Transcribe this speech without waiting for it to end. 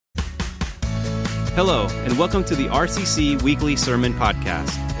Hello, and welcome to the RCC Weekly Sermon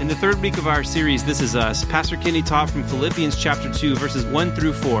Podcast. In the third week of our series, This Is Us, Pastor Kenny taught from Philippians chapter 2, verses 1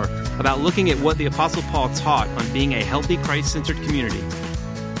 through 4, about looking at what the Apostle Paul taught on being a healthy, Christ-centered community.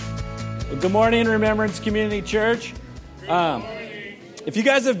 Well, good morning, Remembrance Community Church. If you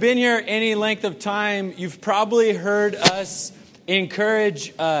guys have been here any length of time, you've probably heard us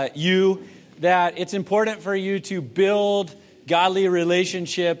encourage you that it's important for you to build godly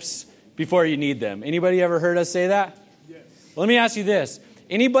relationships before you need them. Anybody ever heard us say that? Yes. Well, let me ask you this.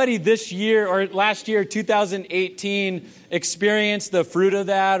 Anybody this year or last year, 2018, experienced the fruit of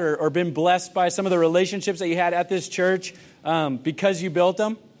that or been blessed by some of the relationships that you had at this church because you built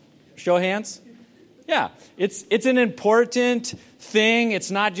them? Show of hands. Yeah, it's an important thing.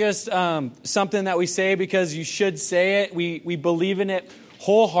 It's not just something that we say because you should say it. We believe in it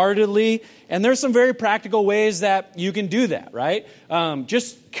wholeheartedly. And there's some very practical ways that you can do that, right?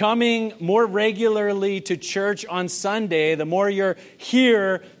 Just coming more regularly to church on Sunday, the more you're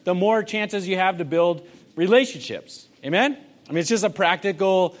here, the more chances you have to build relationships. Amen? I mean, it's just a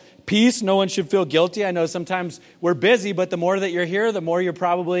practical piece. No one should feel guilty. I know sometimes we're busy, but the more that you're here, the more you're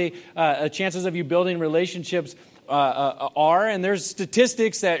probably, chances of you building relationships are. And there's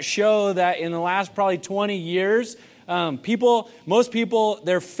statistics that show that in the last probably 20 years, most people,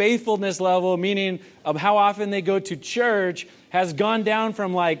 their faithfulness level, meaning of how often they go to church, has gone down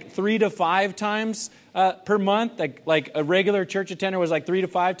from like 3 to 5 times per month. Like a regular church attender was like 3 to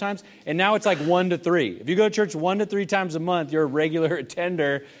 5 times, and now it's like 1 to 3. If you go to church 1 to 3 times a month, you're a regular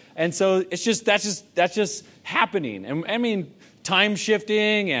attender, and so that's just happening. And I mean, time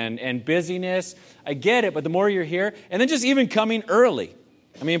shifting and busyness. I get it, but the more you're here, and then just even coming early.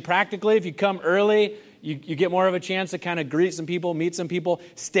 I mean, practically, if you come early, you get more of a chance to kind of greet some people, meet some people,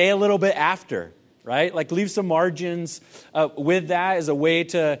 stay a little bit after, right? Like leave some margins with that as a way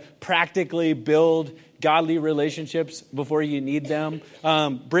to practically build godly relationships before you need them.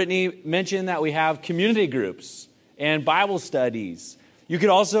 Brittany mentioned that we have community groups and Bible studies. You could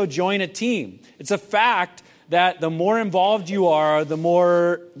also join a team. It's a fact that the more involved you are, the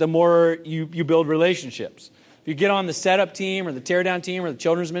more you build relationships. If you get on the setup team or the teardown team or the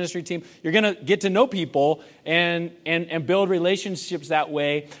children's ministry team, you're going to get to know people and build relationships that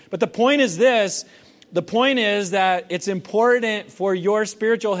way. But the point is this. The point is that it's important for your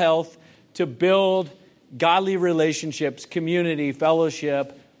spiritual health to build godly relationships, community,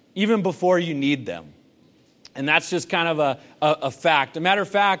 fellowship, even before you need them. And that's just kind of a fact. A matter of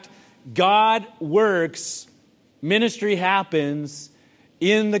fact, God works, ministry happens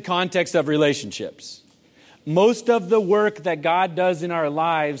in the context of relationships. Most of the work that God does in our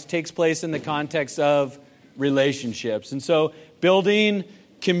lives takes place in the context of relationships. And so building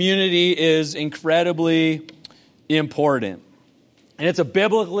community is incredibly important. And it's a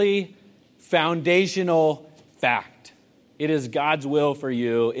biblically foundational fact. It is God's will for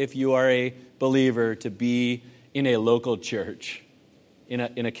you, if you are a believer, to be in a local church, in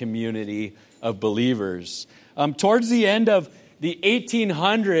a community of believers. Towards the end of the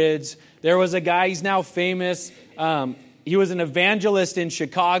 1800s, there was a guy, he's now famous. He was an evangelist in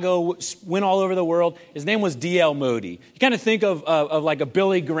Chicago, went all over the world. His name was D.L. Moody. You kind of think of like a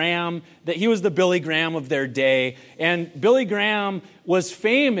Billy Graham, that he was the Billy Graham of their day. And Billy Graham was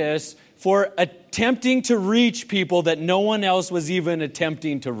famous for attempting to reach people that no one else was even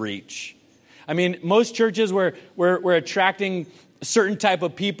attempting to reach. I mean, most churches were attracting a certain type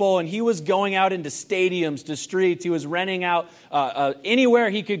of people, and he was going out into stadiums, to streets. He was renting out anywhere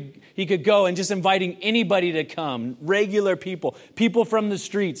he could go and just inviting anybody to come, regular people from the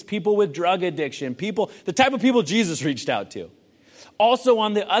streets, people with drug addiction, the type of people Jesus reached out to. Also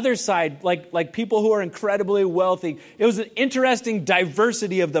on the other side, like people who are incredibly wealthy, it was an interesting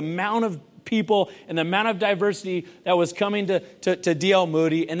diversity of the amount of people and the amount of diversity that was coming to D.L.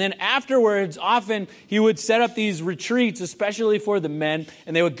 Moody. And then afterwards, often he would set up these retreats, especially for the men,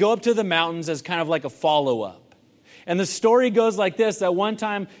 and they would go up to the mountains as kind of like a follow-up. And the story goes like this, that one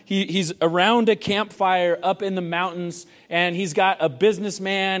time he's around a campfire up in the mountains, and he's got a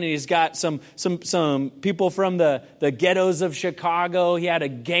businessman, and he's got some people from the ghettos of Chicago. He had a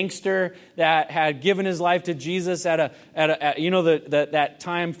gangster that had given his life to Jesus at that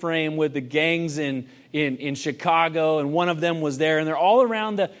time frame with the gangs in Chicago, and one of them was there, and they're all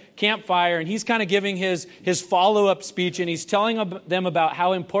around the campfire, and he's kind of giving his follow-up speech, and he's telling them about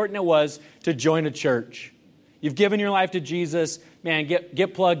how important it was to join a church. You've given your life to Jesus, man,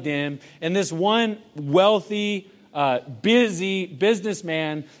 get plugged in. And this one wealthy, busy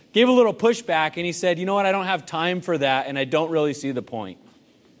businessman gave a little pushback, and he said, you know what, I don't have time for that, and I don't really see the point.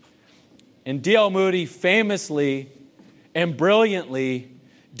 And D.L. Moody famously and brilliantly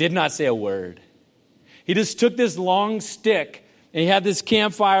did not say a word. He just took this long stick, and he had this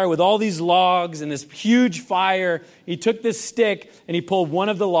campfire with all these logs and this huge fire. He took this stick, and he pulled one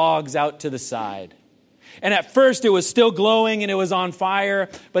of the logs out to the side. And at first, it was still glowing, and it was on fire,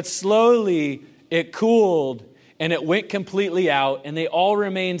 but slowly it cooled, and it went completely out, and they all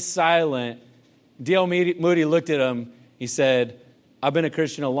remained silent. D.L. Moody looked at him. He said, I've been a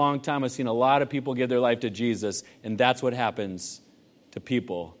Christian a long time. I've seen a lot of people give their life to Jesus, and that's what happens to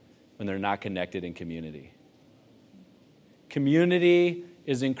people when they're not connected in community. Community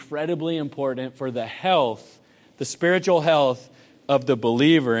is incredibly important for the health, the spiritual health of the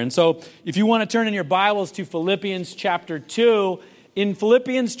believer. And so if you want to turn in your Bibles to Philippians chapter 2, in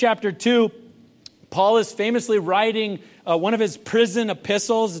Philippians chapter 2, Paul is famously writing one of his prison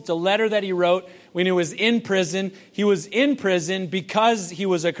epistles. It's a letter that he wrote when he was in prison. He was in prison because he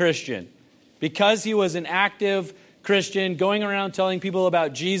was a Christian, because he was an active Christian going around telling people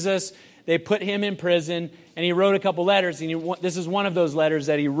about Jesus. They put him in prison, and he wrote a couple letters. And this is one of those letters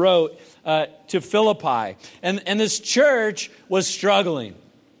that he wrote to Philippi. And this church was struggling.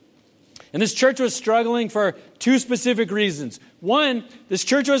 And this church was struggling for two specific reasons. One, this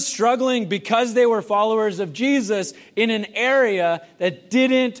church was struggling because they were followers of Jesus in an area that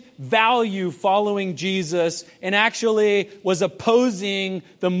didn't value following Jesus and actually was opposing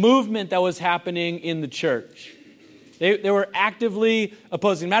the movement that was happening in the church. They were actively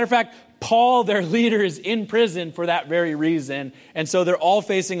opposing. Matter of fact, Paul, their leader, is in prison for that very reason. And so they're all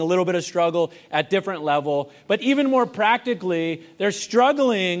facing a little bit of struggle at different level. But even more practically, they're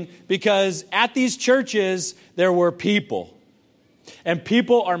struggling because at these churches, there were people. And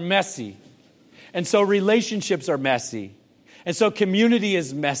people are messy. And so relationships are messy. And so community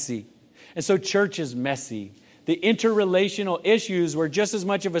is messy. And so church is messy. The interrelational issues were just as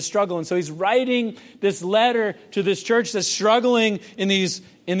much of a struggle. And so he's writing this letter to this church that's struggling in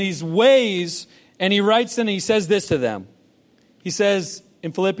these ways. And he writes and he says this to them. He says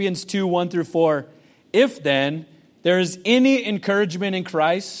in Philippians 2, 1 through 4, if then there is any encouragement in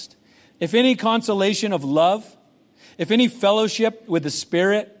Christ, if any consolation of love, if any fellowship with the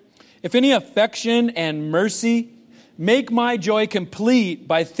Spirit, if any affection and mercy, make my joy complete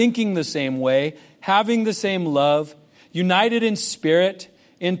by thinking the same way, having the same love, united in spirit,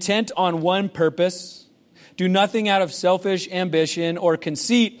 intent on one purpose. Do nothing out of selfish ambition or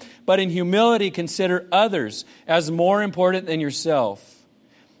conceit, but in humility consider others as more important than yourself.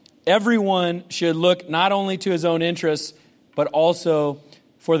 Everyone should look not only to his own interests, but also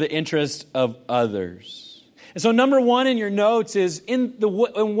for the interest of others. And so number one in your notes is in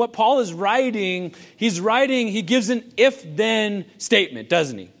what Paul is writing, he gives an if-then statement,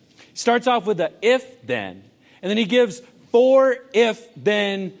 doesn't he? He starts off with a if-then, and then he gives 4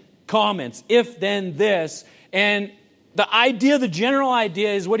 if-then comments, if-then this. And the general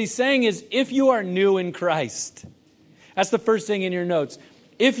idea is what he's saying is if you are new in Christ. That's the first thing in your notes.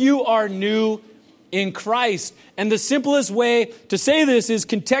 If you are new in Christ. And the simplest way to say this is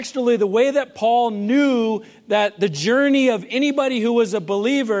contextually the way that Paul knew that the journey of anybody who was a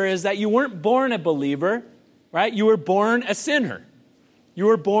believer is that you weren't born a believer, right? You were born a sinner. You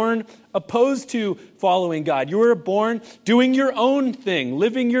were born opposed to following God. You were born doing your own thing,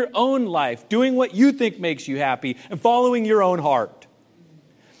 living your own life, doing what you think makes you happy, and following your own heart.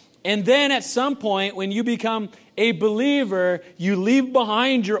 And then at some point, when you become a believer, you leave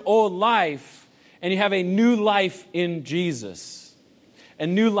behind your old life and you have a new life in Jesus, a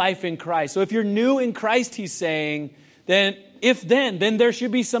new life in Christ. So if you're new in Christ, he's saying, then there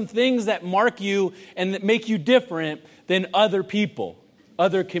should be some things that mark you and that make you different than other people,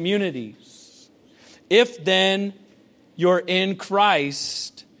 other communities. If then you're in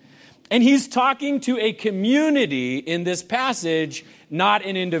Christ, and he's talking to a community in this passage, not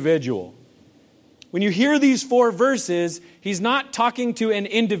an individual. When you hear these 4 verses, he's not talking to an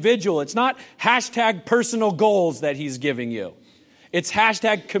individual. It's not hashtag personal goals that he's giving you. It's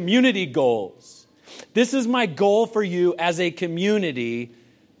hashtag community goals. This is my goal for you as a community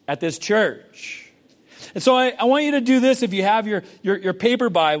at this church. And so I want you to do this if you have your paper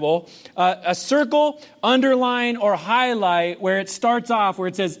Bible. A circle, underline, or highlight where it starts off, where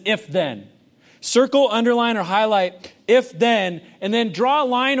it says if then. Circle, underline, or highlight if then, and then draw a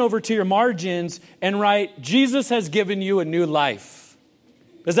line over to your margins and write, Jesus has given you a new life.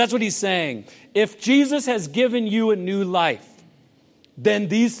 Because that's what he's saying. If Jesus has given you a new life, then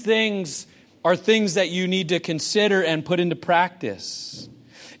these things are things that you need to consider and put into practice.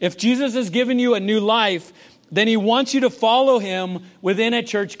 If Jesus has given you a new life, then he wants you to follow him within a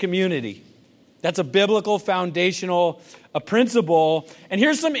church community. That's a biblical foundational principle. And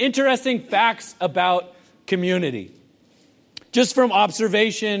here's some interesting facts about community. Just from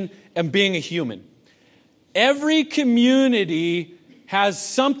observation and being a human. every community has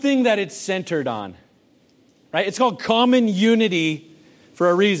something that it's centered on, right? It's called common unity for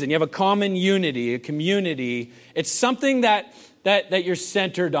a reason. You have a common unity, a community. It's something that you're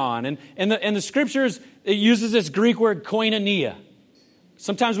centered on. And the scriptures, it uses this Greek word koinonia.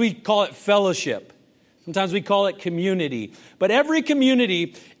 Sometimes we call it fellowship. Sometimes we call it community. But every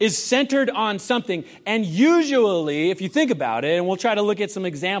community is centered on something. And usually, if you think about it, and we'll try to look at some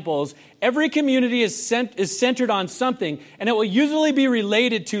examples, every community is centered on something. And it will usually be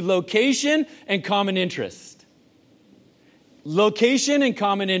related to location and common interest. Location and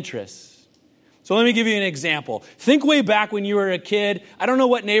common interest. So let me give you an example. Think way back when you were a kid. I don't know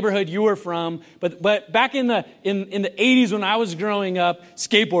what neighborhood you were from, but back in the 80s when I was growing up,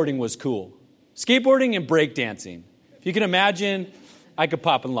 skateboarding was cool. Skateboarding and breakdancing. If you can imagine, I could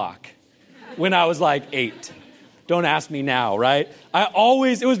pop and lock when I was like 8. Don't ask me now, right?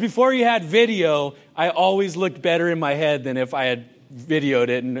 It was before you had video, I always looked better in my head than if I had videoed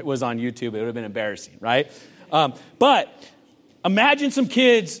it and it was on YouTube. It would have been embarrassing, right? But imagine some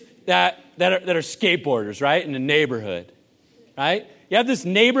kids that are skateboarders, right, in a neighborhood, right? You have this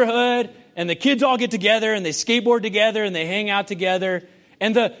neighborhood, and the kids all get together, and they skateboard together, and they hang out together.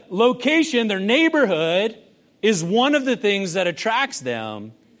 And the location, their neighborhood, is one of the things that attracts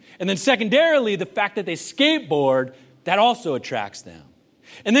them. And then secondarily, the fact that they skateboard, that also attracts them.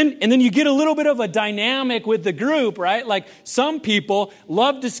 And then you get a little bit of a dynamic with the group, right? Like some people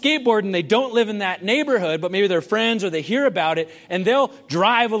love to skateboard and they don't live in that neighborhood, but maybe they're friends or they hear about it and they'll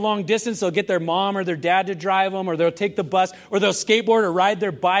drive a long distance. They'll get their mom or their dad to drive them, or they'll take the bus, or they'll skateboard or ride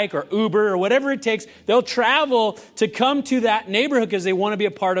their bike or Uber or whatever it takes. They'll travel to come to that neighborhood because they want to be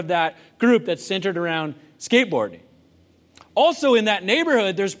a part of that group that's centered around skateboarding. Also in that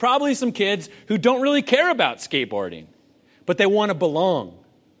neighborhood, there's probably some kids who don't really care about skateboarding, but they want to belong.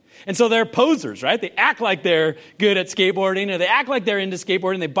 And so they're posers, right? They act like they're good at skateboarding, or they act like they're into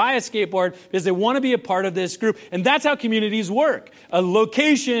skateboarding. They buy a skateboard because they want to be a part of this group. And that's how communities work. A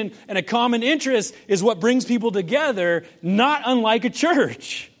location and a common interest is what brings people together, not unlike a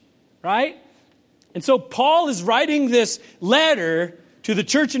church, right? And so Paul is writing this letter to the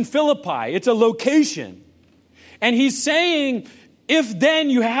church in Philippi. It's a location. And he's saying, if then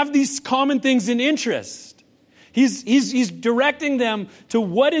you have these common things in interest, He's directing them to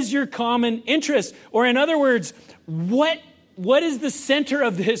what is your common interest? Or in other words, what is the center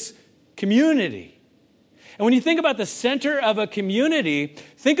of this community? And when you think about the center of a community,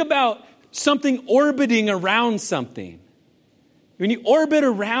 think about something orbiting around something. When you orbit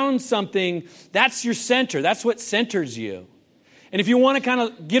around something, that's your center. That's what centers you. And if you want to kind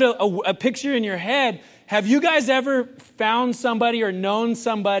of get a picture in your head, have you guys ever found somebody or known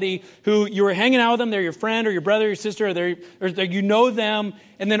somebody who you were hanging out with them, they're your friend or your brother or your sister, or you know them,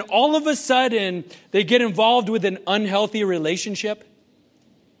 and then all of a sudden they get involved with an unhealthy relationship,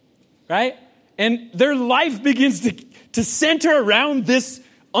 right? And their life begins to center around this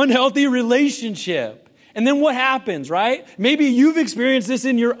unhealthy relationship. And then what happens, right? Maybe you've experienced this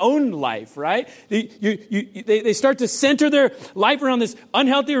in your own life, right? They start to center their life around this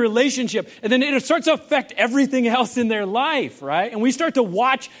unhealthy relationship, and then it starts to affect everything else in their life, right? And we start to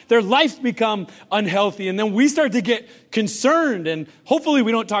watch their life become unhealthy, and then we start to get concerned, and hopefully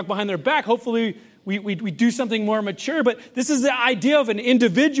we don't talk behind their back. Hopefully we do something more mature, but this is the idea of an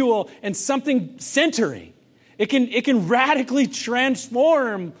individual and something centering. It can radically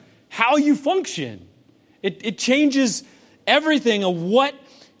transform how you function. It changes everything of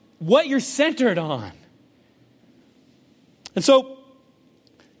what you're centered on. And so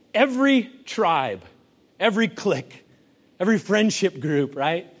every tribe, every clique, every friendship group,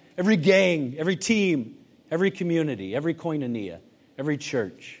 right? Every gang, every team, every community, every koinonia, every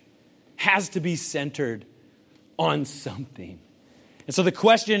church has to be centered on something. And so the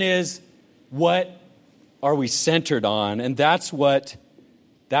question is, what are we centered on? And that's what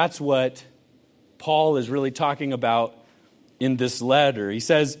Paul is really talking about in this letter. He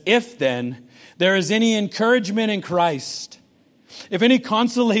says, if then there is any encouragement in Christ, if any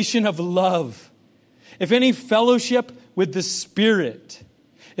consolation of love, if any fellowship with the Spirit,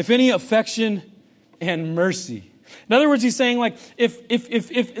 if any affection and mercy. In other words, he's saying, like,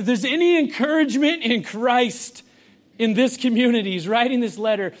 if there's any encouragement in Christ in this community, he's writing this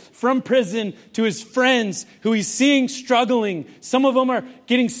letter from prison to his friends who he's seeing struggling. Some of them are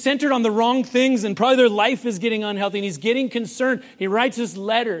getting centered on the wrong things and probably their life is getting unhealthy and he's getting concerned. He writes this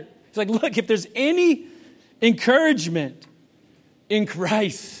letter. He's like, look, if there's any encouragement in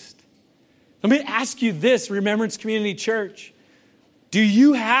Christ, let me ask you this, Remembrance Community Church. Do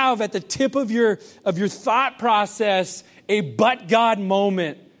you have at the tip of your thought process a but God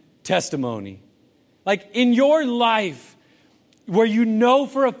moment testimony? Like in your life, where you know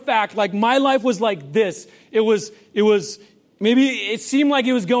for a fact, like my life was like this. It was maybe it seemed like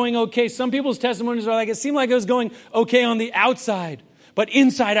it was going okay. Some people's testimonies are like, it seemed like it was going okay on the outside, but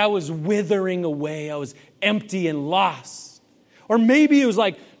inside I was withering away. I was empty and lost. Or maybe it was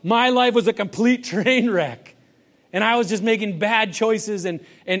like my life was a complete train wreck and I was just making bad choices and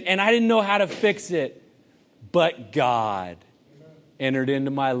I didn't know how to fix it. But God entered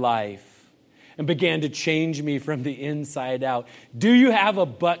into my life and began to change me from the inside out. Do you have a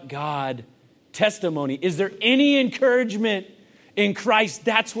but God testimony? Is there any encouragement in Christ?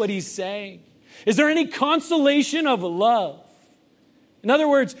 That's what he's saying. Is there any consolation of love? In other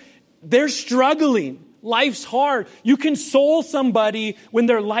words, they're struggling. Life's hard. You console somebody when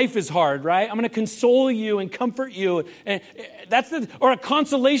their life is hard, right? I'm going to console you and comfort you. And or a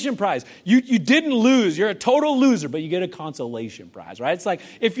consolation prize. You didn't lose. You're a total loser, but you get a consolation prize, right? It's like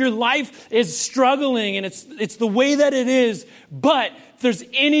if your life is struggling and it's the way that it is, but if there's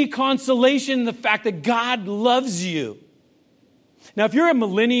any consolation in the fact that God loves you. Now, if you're a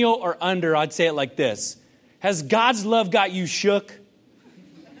millennial or under, I'd say it like this. Has God's love got you shook?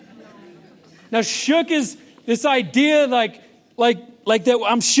 Now, shook is this idea like that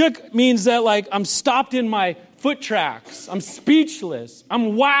I'm shook means that like I'm stopped in my foot tracks. I'm speechless.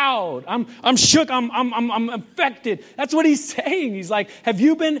 I'm wowed. I'm shook. I'm affected. That's what he's saying. He's like, have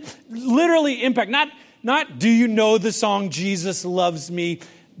you been literally impacted? Not do you know the song Jesus Loves Me?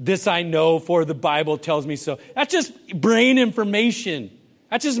 This I know for the Bible tells me so. That's just brain information.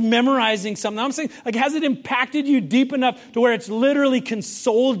 That's just memorizing something. I'm saying, like, has it impacted you deep enough to where it's literally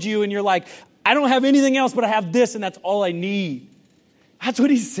consoled you and you're like, I don't have anything else, but I have this, and that's all I need. That's what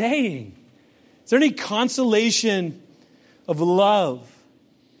he's saying. Is there any consolation of love?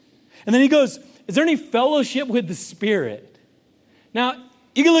 And then he goes, is there any fellowship with the Spirit? Now,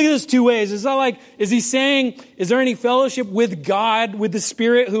 you can look at this two ways. It's not like, is he saying, is there any fellowship with God, with the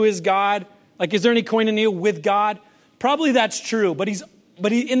Spirit who is God? Like, is there any koinonia with God? Probably that's true. But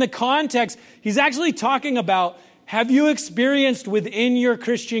in the context, he's actually talking about, have you experienced within your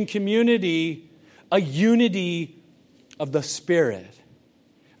Christian community a unity of the Spirit?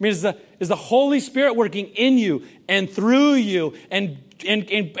 I mean, is the Holy Spirit working in you and through you and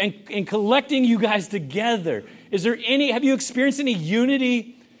collecting you guys together? Have you experienced any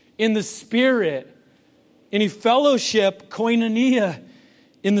unity in the Spirit? Any fellowship, koinonia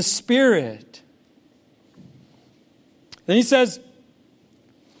in the Spirit? Then he says,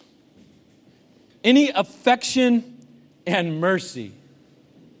 any affection and mercy.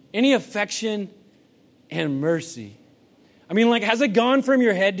 Any affection and mercy. I mean, like, has it gone from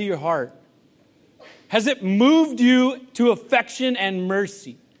your head to your heart? Has it moved you to affection and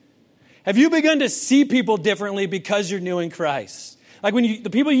mercy? Have you begun to see people differently because you're new in Christ? Like when the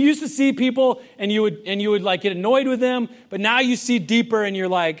people you used to see people and you would like get annoyed with them, but now you see deeper and you're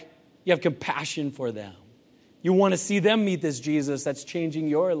like, you have compassion for them. You want to see them meet this Jesus that's changing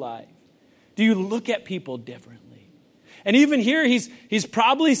your life. Do you look at people differently? And even here, he's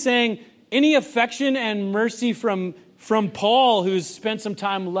probably saying any affection and mercy from Paul, who's spent some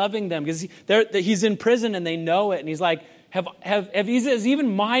time loving them, because he's in prison and they know it. And he's like, has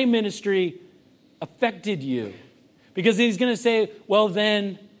even my ministry affected you? Because he's going to say, well,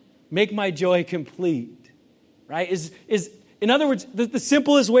 then make my joy complete. Right? In other words, the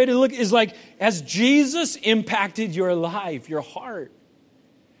simplest way to look is like, has Jesus impacted your life, your heart?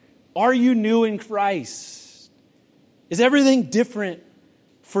 Are you new in Christ? Is everything different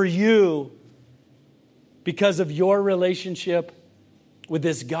for you because of your relationship with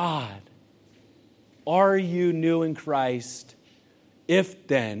this God? Are you new in Christ? If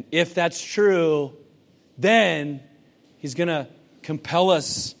that's true, then he's going to compel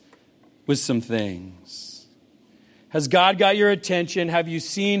us with some things. Has God got your attention? Have you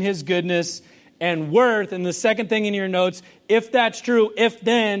seen his goodness and worth? And the second thing in your notes, if that's true,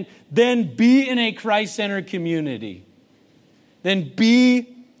 then be in a Christ-centered community. Then be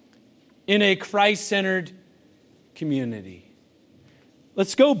in a Christ-centered community.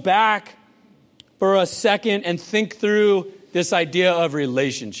 Let's go back for a second and think through this idea of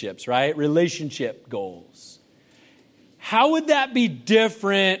relationships, right? Relationship goals. How would that be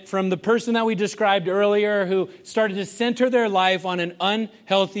different from the person that we described earlier who started to center their life on an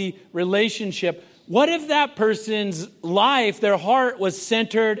unhealthy relationship? What if that person's life, their heart, was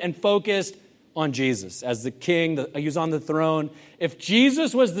centered and focused on Jesus as the king, he was on the throne? If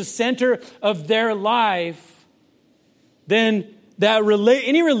Jesus was the center of their life, then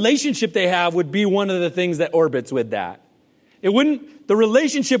any relationship they have would be one of the things that orbits with that. The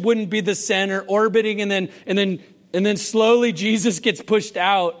relationship wouldn't be the center, orbiting, and then slowly Jesus gets pushed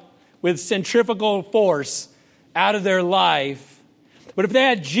out. with centrifugal force out of their life. But if they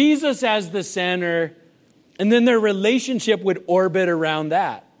had Jesus as the center, and then their relationship would orbit around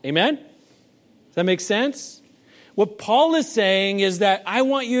that. Amen? Does that make sense? What Paul is saying is that I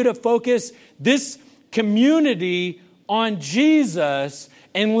want you to focus this community on Jesus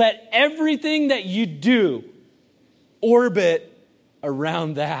and let everything that you do orbit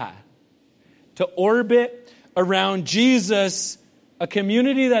around that. To orbit around Jesus, a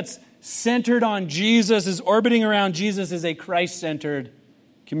community that's centered on Jesus, is orbiting around Jesus, is a Christ-centered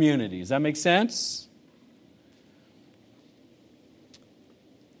community. Does that make sense?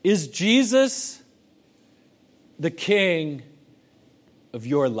 Is Jesus the king of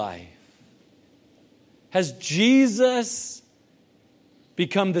your life? Has Jesus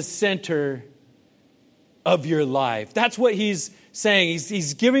become the center of your life? That's what he's saying.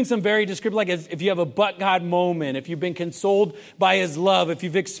 He's giving some very descriptive, like if you have a but God moment, if you've been consoled by his love, if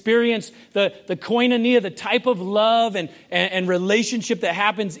you've experienced the koinonia, the type of love and relationship that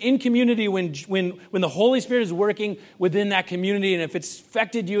happens in community when the Holy Spirit is working within that community, and if it's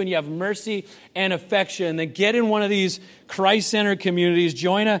affected you and you have mercy and affection, then get in one of these Christ-centered communities.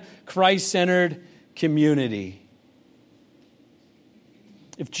 Join a Christ-centered community.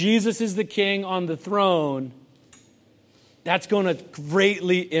 If Jesus is the king on the throne, that's going to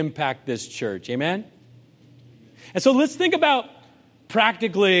greatly impact this church. Amen? And so let's think about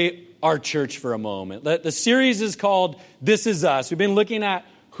practically our church for a moment. The series is called This Is Us. We've been looking at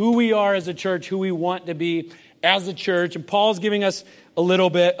who we are as a church, who we want to be as a church. And Paul's giving us a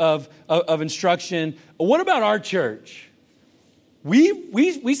little bit of instruction. What about our church?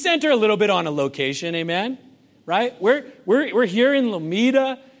 We center a little bit on a location, amen? Right? We're here in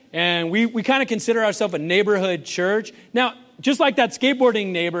Lomita, and we kind of consider ourselves a neighborhood church. Now, just like that skateboarding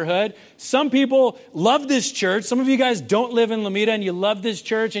neighborhood, some people love this church. Some of you guys don't live in Lomita, and you love this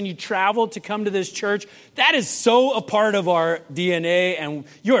church, and you travel to come to this church. That is so a part of our DNA, and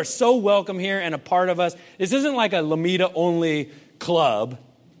you are so welcome here and a part of us. This isn't like a Lomita-only club.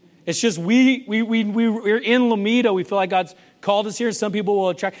 It's just we're in Lomita. We feel like God's called us here. Some people will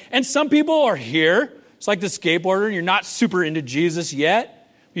attract, and some people are here. It's like the skateboarder, and you're not super into Jesus yet.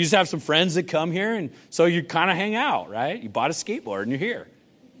 You just have some friends that come here, and so you kind of hang out, right? You bought a skateboard, and you're here,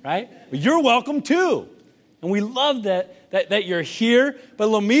 right? But you're welcome too. And we love that you're here. But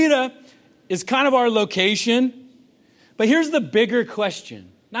Lomita is kind of our location. But here's the bigger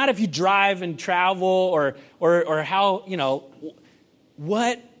question. Not if you drive and travel or how,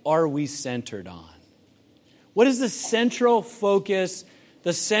 what are we centered on? What is the central focus,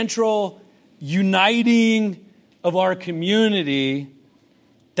 the central uniting of our community?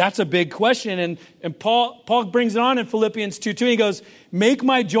 That's a big question. And Paul brings it on in Philippians 2:2. He goes, make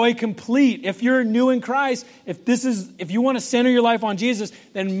my joy complete. If you're new in Christ, if you want to center your life on Jesus,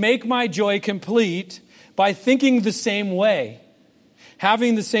 then make my joy complete by thinking the same way,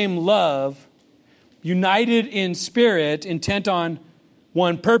 having the same love, united in spirit, intent on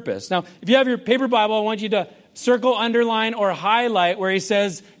one purpose. Now, if you have your paper Bible, I want you to circle, underline, or highlight where he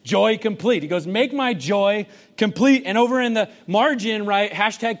says joy complete. He goes, make my joy complete. And over in the margin, right,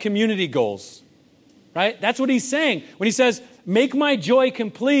 hashtag community goals, right? That's what he's saying. When he says, make my joy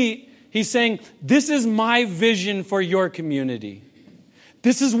complete, he's saying, this is my vision for your community.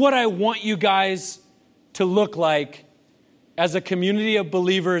 This is what I want you guys to look like as a community of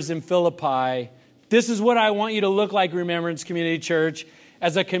believers in Philippi. This is what I want you to look like, Remembrance Community Church,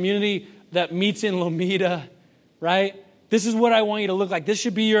 as a community that meets in Lomita, right? This is what I want you to look like. This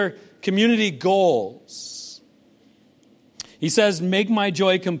should be your community goals. He says, make my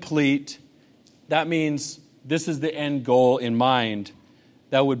joy complete. That means this is the end goal in mind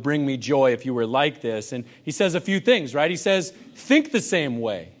that would bring me joy if you were like this. And he says a few things, right? He says, think the same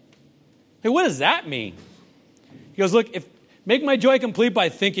way. Hey, what does that mean? He goes, look, make my joy complete by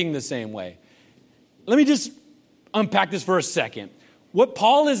thinking the same way. Let me just unpack this for a second. What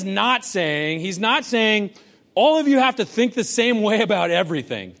Paul is not saying, he's not saying all of you have to think the same way about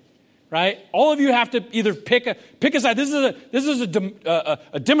everything, right? All of you have to either pick a side. This is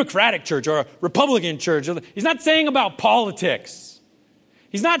a Democratic church or a Republican church. He's not saying about politics.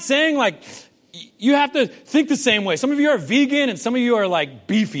 He's not saying like you have to think the same way. Some of you are vegan and some of you are like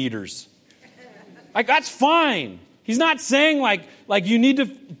beef eaters. Like that's fine. He's not saying like you need to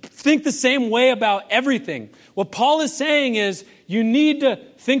think the same way about everything. What Paul is saying is you need to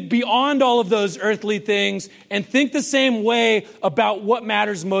think beyond all of those earthly things and think the same way about what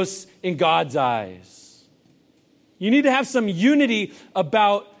matters most in God's eyes. You need to have some unity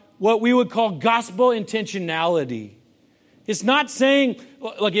about what we would call gospel intentionality. It's not saying,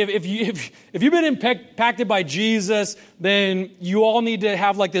 like, if you've been impacted by Jesus, then you all need to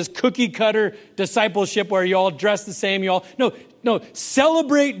have like this cookie cutter discipleship where you all dress the same. No,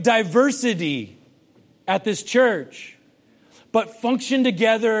 celebrate diversity at this church, but function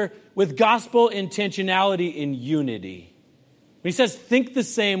together with gospel intentionality in unity. When he says think the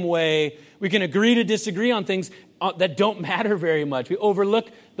same way, we can agree to disagree on things that don't matter very much. We overlook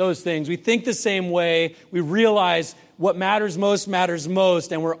those things. We think the same way. We realize what matters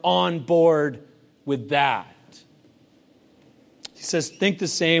most, and we're on board with that. He says, think the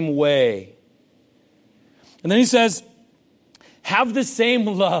same way. And then he says, have the same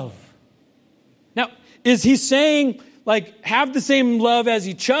love. Now, is he saying, like, have the same love as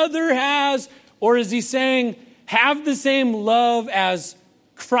each other has? Or is he saying, have the same love as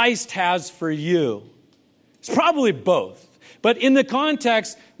Christ has for you? It's probably both. But in the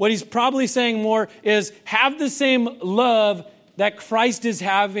context, what he's probably saying more is have the same love that Christ is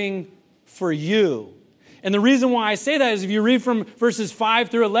having for you. And the reason why I say that is if you read from verses 5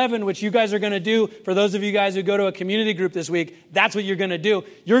 through 11, which you guys are going to do, for those of you guys who go to a community group this week, that's what you're going to do.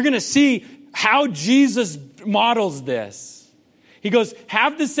 You're going to see how Jesus models this. He goes,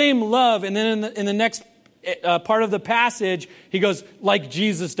 have the same love, and then in the next part of the passage, he goes, like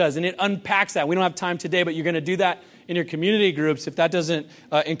Jesus does, and it unpacks that. We don't have time today, but you're going to do that in your community groups. If that doesn't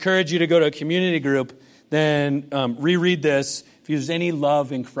encourage you to go to a community group, then reread this if there's any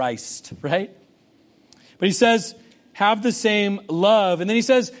love in Christ, right? But he says, have the same love. And then he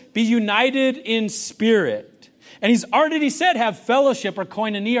says, be united in spirit. And he's already said, have fellowship or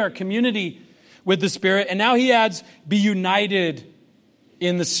koinonia or community with the Spirit. And now he adds, be united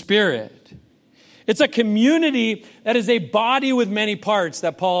in the Spirit. It's a community that is a body with many parts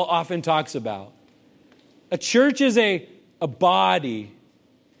that Paul often talks about. A church is a body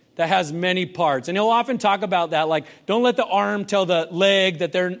that has many parts. And he'll often talk about that, like, don't let the arm tell the leg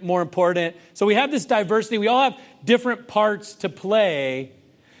that they're more important. So we have this diversity. We all have different parts to play.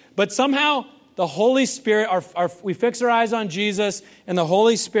 But somehow the Holy Spirit, we fix our eyes on Jesus, and the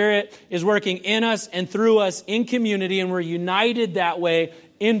Holy Spirit is working in us and through us in community, and we're united that way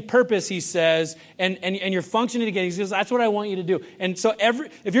in purpose, he says, and you're functioning together. He says, that's what I want you to do. And so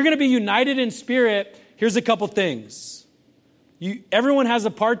if you're going to be united in spirit, here's a couple things. Everyone has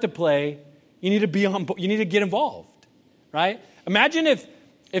a part to play. You need to get involved, right? Imagine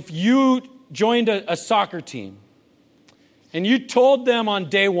if you joined a soccer team and you told them on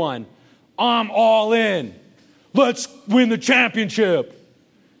day one, I'm all in. Let's win the championship.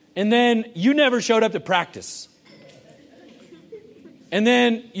 And then you never showed up to practice. And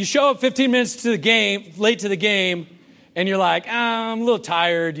then you show up 15 minutes late to the game, and you're like, I'm a little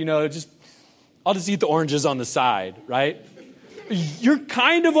tired, I'll just eat the oranges on the side, right? You're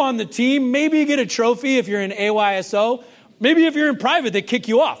kind of on the team. Maybe you get a trophy if you're in AYSO. Maybe if you're in private, they kick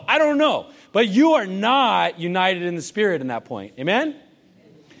you off. I don't know. But you are not united in the Spirit in that point. Amen?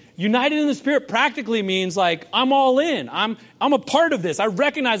 United in the Spirit practically means like, I'm all in. I'm a part of this. I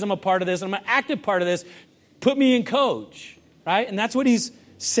recognize I'm a part of this. I'm an active part of this. Put me in coach, right? And that's what he's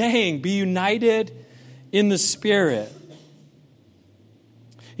saying. Be united in the Spirit.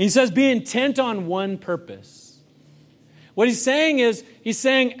 He says, be intent on one purpose. What he's saying is,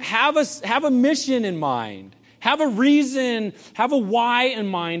 have a mission in mind. Have a reason, have a why in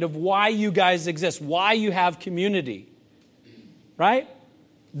mind of why you guys exist, why you have community. Right?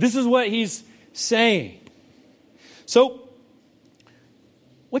 This is what he's saying. So,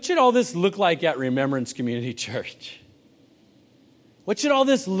 what should all this look like at Remembrance Community Church? What should all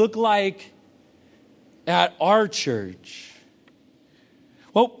this look like at our church?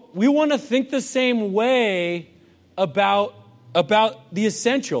 Well, we want to think the same way about the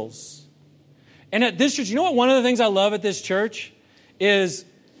essentials. And at this church, you know what? One of the things I love at this church is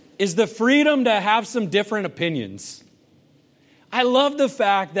the freedom to have some different opinions. I love the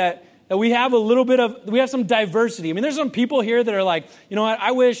fact that we have we have some diversity. I mean, there's some people here that are like, you know what?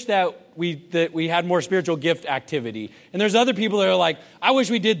 I wish that we had more spiritual gift activity. And there's other people that are like, I wish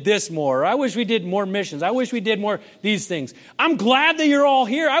we did this more. Or I wish we did more missions. I wish we did more these things. I'm glad that you're all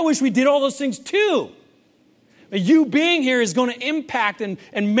here. I wish we did all those things too. You being here is going to impact and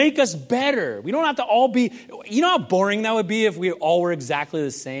make us better. We don't have to all be, you know how boring that would be if we all were exactly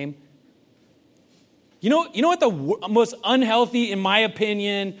the same? You know what the most unhealthy, in my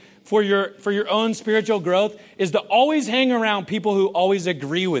opinion, for your own spiritual growth is to always hang around people who always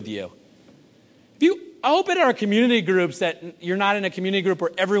agree with you. I hope in our community groups that you're not in a community group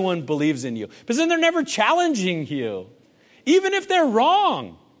where everyone believes in you. Because then they're never challenging you. Even if they're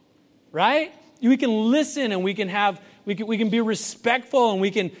wrong, right? We can listen and we can have we can be respectful, and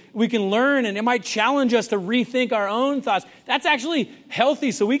we can learn, and it might challenge us to rethink our own thoughts. That's actually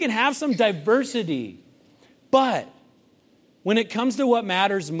healthy, so we can have some diversity. But when it comes to what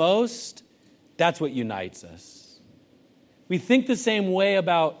matters most, that's what unites us. We think the same way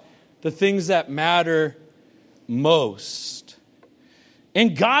about the things that matter most.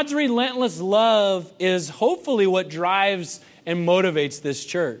 And God's relentless love is hopefully what drives and motivates this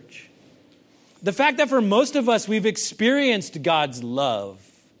church. The fact that for most of us, we've experienced God's love.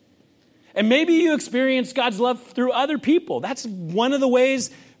 And maybe you experienced God's love through other people. That's one of the ways,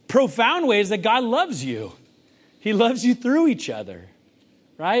 profound ways, that God loves you. He loves you through each other,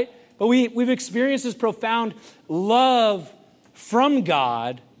 right? But we've experienced this profound love from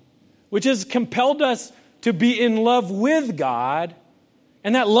God, which has compelled us to be in love with God.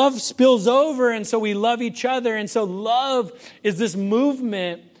 And that love spills over, and so we love each other. And so love is this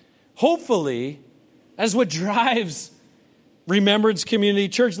movement, hopefully, as what drives Remembrance Community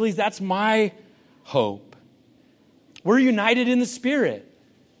Church. At least that's my hope. We're united in the Spirit.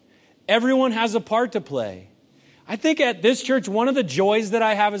 Everyone has a part to play. I think at this church, one of the joys that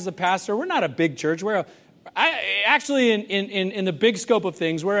I have as the pastor, we're not a big church. Actually, in the big scope of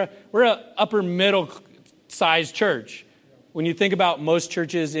things, we're an upper middle sized church when you think about most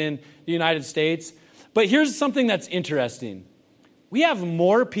churches in the United States. But here's something that's interesting. We have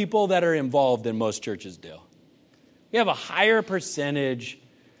more people that are involved than most churches do. We have a higher percentage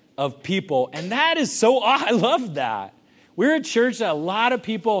of people, and that is so I love that. We're a church that a lot of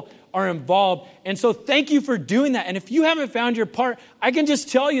people are involved, and so thank you for doing that. And if you haven't found your part, I can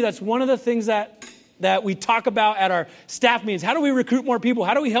just tell you that's one of the things that we talk about at our staff meetings. How do we recruit more people?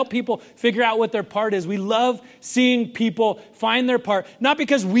 How do we help people figure out what their part is? We love seeing people find their part, not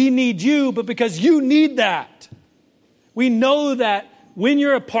because we need you, but because you need that. We know that when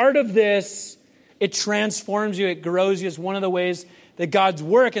you're a part of this, it transforms you, it grows you. It's one of the ways that God's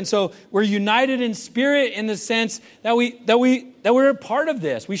work. And so we're united in spirit in the sense that we're a part of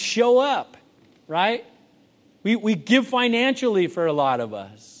this. We show up, right? We give financially for a lot of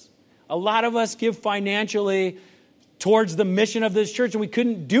us. A lot of us give financially towards the mission of this church, and we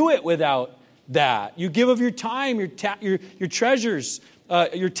couldn't do it without that. You give of your time, your treasures,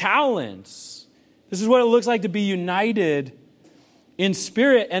 your talents. This is what it looks like to be united in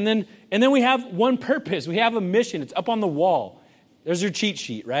spirit. And then we have one purpose. We have a mission. It's up on the wall. There's your cheat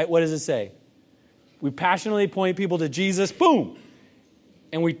sheet, right? What does it say? We passionately point people to Jesus. Boom.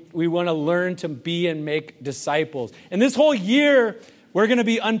 And we want to learn to be and make disciples. And this whole year, we're going to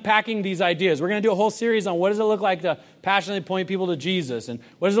be unpacking these ideas. We're going to do a whole series on what does it look like to passionately point people to Jesus, and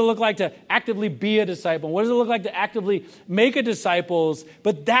what does it look like to actively be a disciple, and what does it look like to actively make a disciples.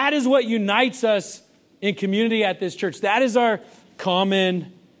 But that is what unites us in community at this church. That is our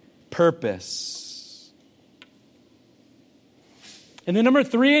common purpose. And then number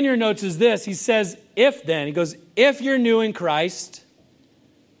 3 in your notes is this. He says, he goes, if you're new in Christ,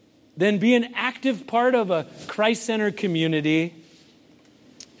 then be an active part of a Christ-centered community.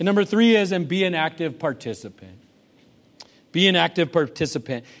 And number 3 is, and be an active participant. Be an active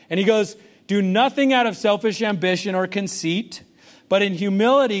participant. And he goes, do nothing out of selfish ambition or conceit, but in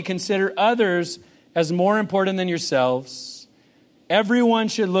humility consider others as more important than yourselves. Everyone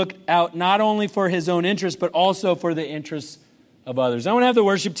should look out not only for his own interests, but also for the interests of others. I want to have the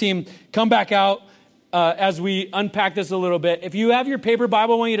worship team come back out as we unpack this a little bit. If you have your paper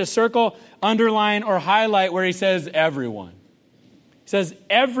Bible, I want you to circle, underline, or highlight where he says everyone. He says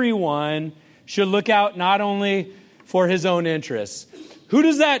everyone should look out not only for his own interests. Who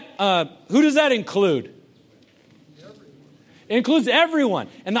does that include? It includes everyone.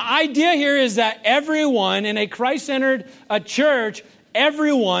 And the idea here is that everyone in a Christ-centered church,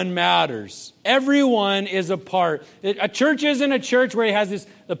 everyone matters. Everyone is a part. A church isn't a church where you have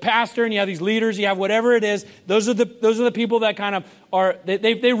the pastor and you have these leaders, you have whatever it is. Those are the people that kind of are,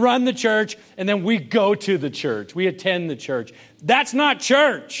 they run the church, and then we go to the church. We attend the church. That's not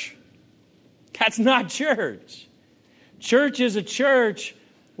church. That's not church. Church is a church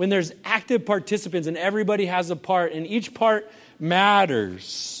when there's active participants and everybody has a part, and each part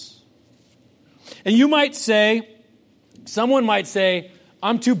matters. And someone might say,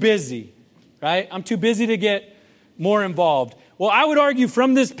 I'm too busy, right? I'm too busy to get more involved. Well, I would argue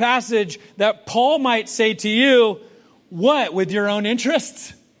from this passage that Paul might say to you, what, with your own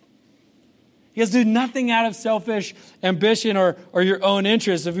interests? He goes, do nothing out of selfish ambition or your own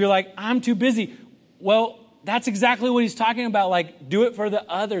interests. If you're like, I'm too busy, well, that's exactly what he's talking about. Like, do it for the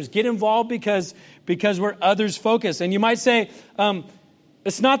others. Get involved because we're others focused. And you might say,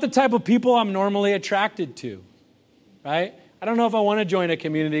 it's not the type of people I'm normally attracted to, right? I don't know if I want to join a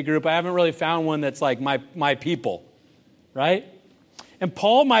community group. I haven't really found one that's like my people, right? And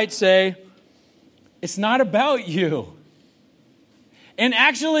Paul might say, it's not about you. And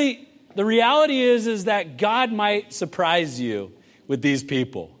actually, the reality is that God might surprise you with these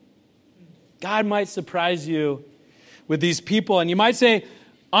people. God might surprise you with these people. And you might say,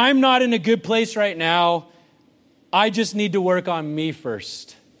 I'm not in a good place right now. I just need to work on me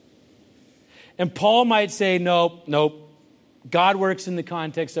first. And Paul might say, nope. God works in the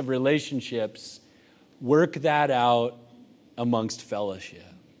context of relationships. Work that out amongst fellowship.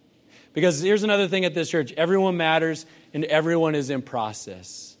 Because here's another thing at this church. Everyone matters and everyone is in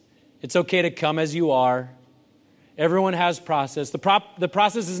process. It's okay to come as you are. Everyone has process. The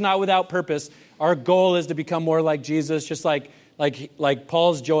process is not without purpose. Our goal is to become more like Jesus, just like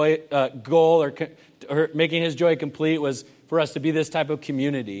Paul's goal or making his joy complete was for us to be this type of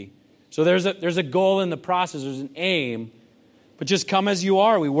community. So there's a goal in the process. There's an aim. But just come as you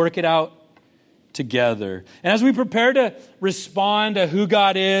are. We work it out together. And as we prepare to respond to who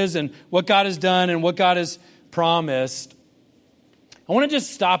God is and what God has done and what God has promised, I want to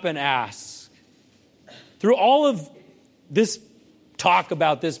just stop and ask, through all of this talk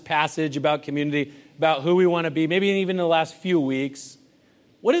about this passage, about community, about who we want to be, maybe even in the last few weeks,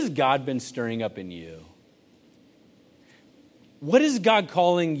 what has God been stirring up in you? What is God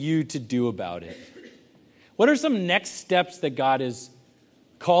calling you to do about it? What are some next steps that God is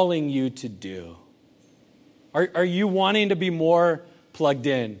calling you to do? Are you wanting to be more plugged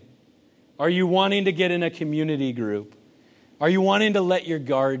in? Are you wanting to get in a community group? Are you wanting to let your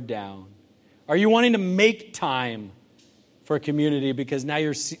guard down? Are you wanting to make time for a community because now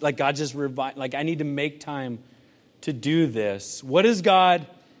you're like God just revived, like I need to make time to do this? What is God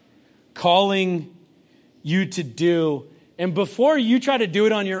calling you to do? And before you try to do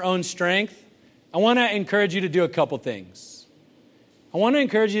it on your own strength, I want to encourage you to do a couple things.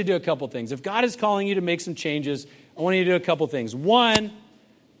 If God is calling you to make some changes, I want you to do a couple things. One,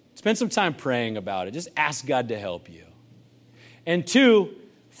 spend some time praying about it. Just ask God to help you. And two,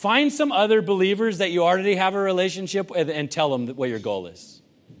 find some other believers that you already have a relationship with and tell them what your goal is.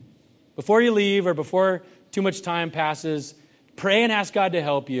 Before you leave or before too much time passes, pray and ask God to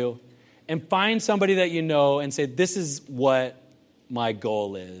help you. And find somebody that you know and say, this is what my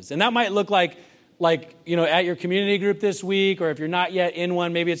goal is. And that might look like at your community group this week, or if you're not yet in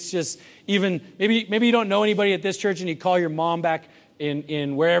one, maybe it's just even, maybe you don't know anybody at this church and you call your mom back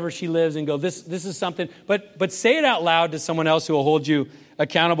in wherever she lives and go, this is something. But say it out loud to someone else who will hold you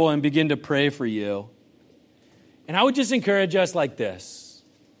accountable and begin to pray for you. And I would just encourage us like this.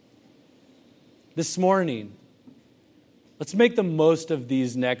 This morning, let's make the most of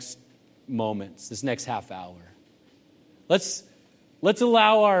these next moments, this next half hour. Let's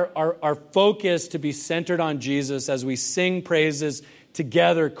allow our focus to be centered on Jesus as we sing praises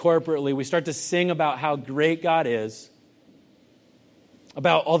together corporately. We start to sing about how great God is,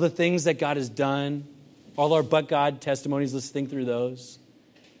 about all the things that God has done, all our but God testimonies. Let's think through those,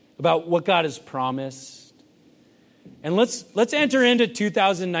 about what God has promised. And let's enter into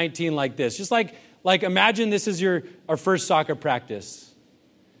 2019 like this. Just like imagine this is our first soccer practice.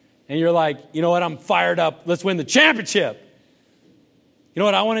 And you're like, you know what, I'm fired up. Let's win the championship. You know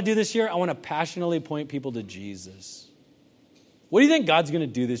what I want to do this year? I want to passionately point people to Jesus. What do you think God's going to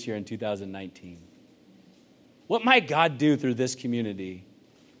do this year in 2019? What might God do through this community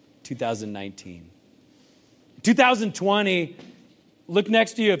 2019? 2020, look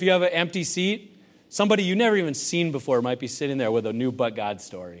next to you if you have an empty seat. Somebody you never even seen before might be sitting there with a new but God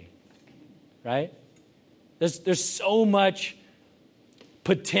story. Right? There's so much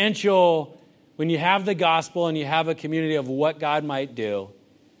potential when you have the gospel and you have a community of what God might do.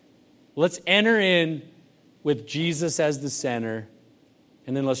 Let's enter in with Jesus as the center,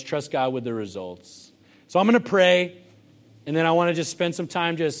 and then let's trust God with the results. So I'm going to pray, and then I want to just spend some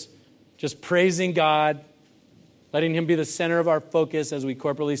time just praising God, letting Him be the center of our focus as we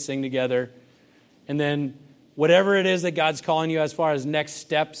corporately sing together. And then whatever it is that God's calling you as far as next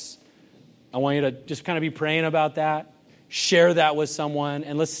steps, I want you to just kind of be praying about that. Share that with someone,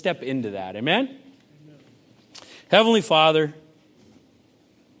 and let's step into that. Amen? Amen? Heavenly Father,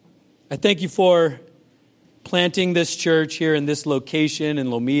 I thank you for planting this church here in this location in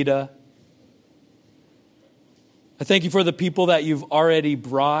Lomita. I thank you for the people that you've already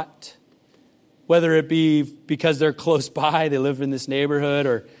brought, whether it be because they're close by, they live in this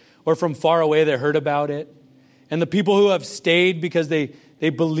neighborhood, or from far away, they heard about it. And the people who have stayed because they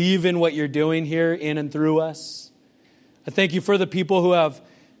believe in what you're doing here in and through us. I thank you for the people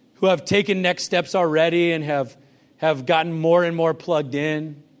who have taken next steps already and have gotten more and more plugged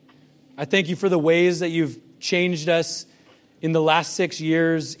in. I thank you for the ways that you've changed us in the last 6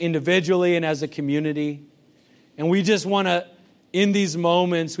 years individually and as a community. And we just want to, in these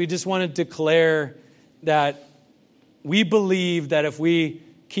moments, we just want to declare that we believe that if we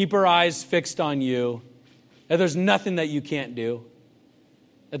keep our eyes fixed on you, that there's nothing that you can't do,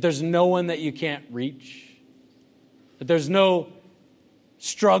 that there's no one that you can't reach, that there's no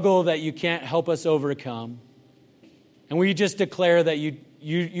struggle that you can't help us overcome. And we just declare that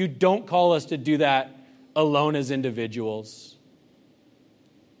you don't call us to do that alone as individuals.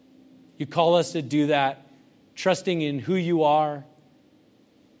 You call us to do that trusting in who you are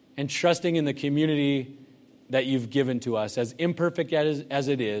and trusting in the community that you've given to us. As imperfect as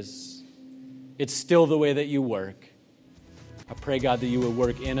it is, it's still the way that you work. I pray, God, that you would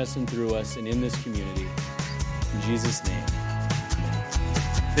work in us and through us and in this community. In Jesus' name.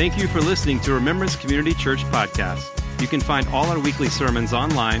 Thank you for listening to Remembrance Community Church Podcast. You can find all our weekly sermons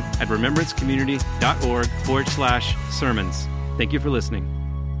online at remembrancecommunity.org/sermons. Thank you for listening.